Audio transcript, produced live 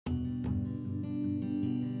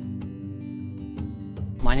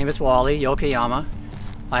My name is Wally Yokoyama.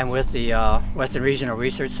 I'm with the Western Regional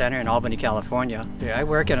Research Center in Albany, California. I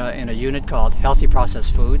work in a unit called Healthy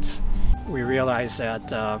Processed Foods. We realized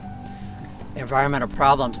that environmental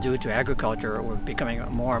problems due to agriculture were becoming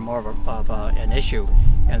more and more of an issue,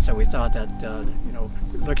 and so we thought that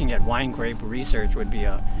looking at wine grape research would be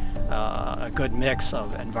a good mix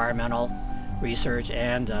of environmental research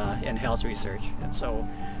and health research. And so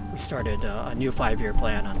we started a new 5-year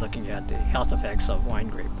plan on looking at the health effects of wine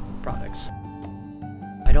grape products.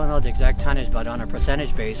 I don't know the exact tonnage, but on a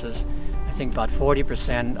percentage basis, I think about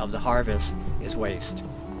 40% of the harvest is waste.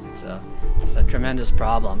 It's a tremendous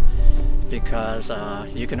problem because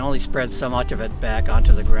you can only spread so much of it back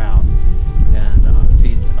onto the ground and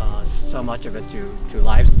feed so much of it to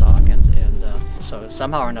livestock, and so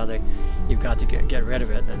somehow or another you've got to get rid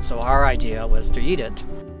of it. And so our idea was to eat it.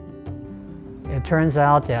 It turns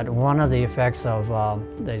out that one of the effects of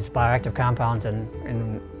these bioactive compounds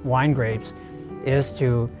in wine grapes is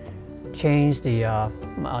to change the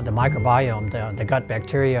microbiome, the gut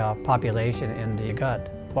bacteria population in the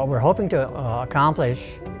gut. What we're hoping to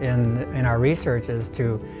accomplish in our research is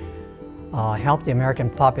to help the American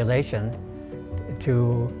population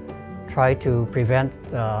to try to prevent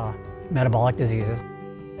metabolic diseases,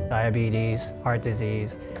 diabetes, heart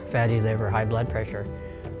disease, fatty liver, high blood pressure,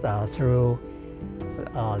 through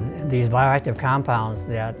these bioactive compounds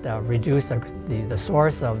that reduce the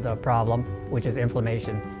source of the problem, which is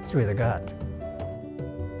inflammation through the gut.